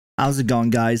How's it going,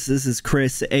 guys? This is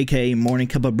Chris, aka Morning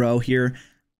Cup of Bro here.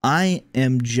 I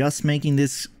am just making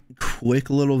this quick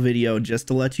little video just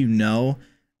to let you know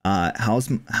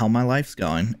how my life's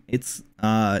going. It's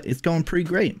going pretty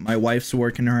great. My wife's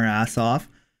working her ass off.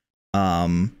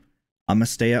 I'm a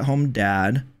stay-at-home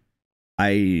dad.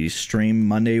 I stream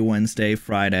Monday, Wednesday,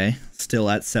 Friday, still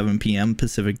at 7 p.m.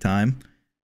 Pacific time.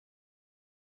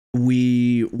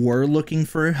 We were looking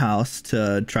for a house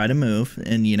to try to move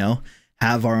and, you know,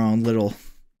 have our own little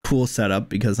cool setup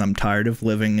because I'm tired of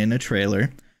living in a trailer.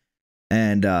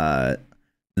 And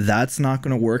that's not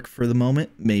going to work for the moment.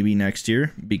 Maybe next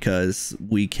year because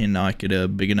we cannot get a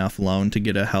big enough loan to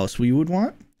get a house we would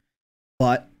want.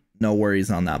 But no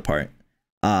worries on that part.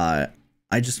 I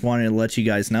just wanted to let you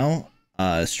guys know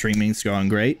streaming's going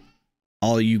great.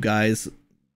 All you guys,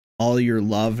 all your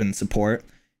love and support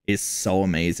is so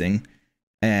amazing.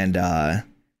 And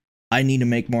I need to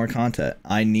make more content.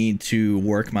 I need to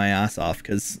work my ass off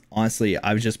because honestly,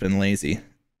 I've just been lazy.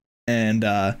 And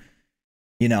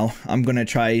you know, I'm gonna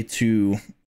try to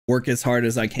work as hard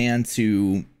as I can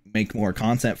to make more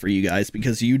content for you guys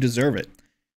because you deserve it.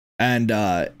 And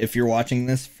if you're watching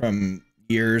this from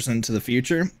years into the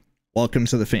future, welcome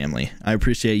to the family. I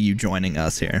appreciate you joining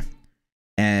us here.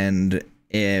 And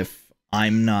if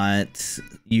I'm not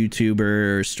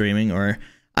YouTuber or streaming, or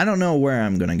I don't know where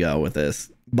I'm gonna go with this,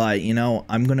 but you know,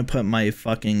 I'm gonna put my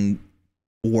fucking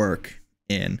work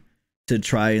in to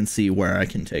try and see where I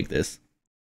can take this.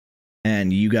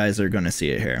 And you guys are gonna see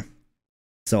it here.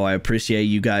 So I appreciate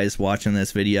you guys watching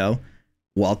this video.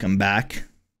 Welcome back,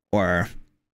 or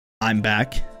I'm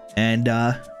back, and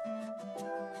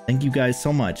thank you guys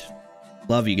so much.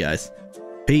 Love you guys.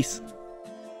 Peace.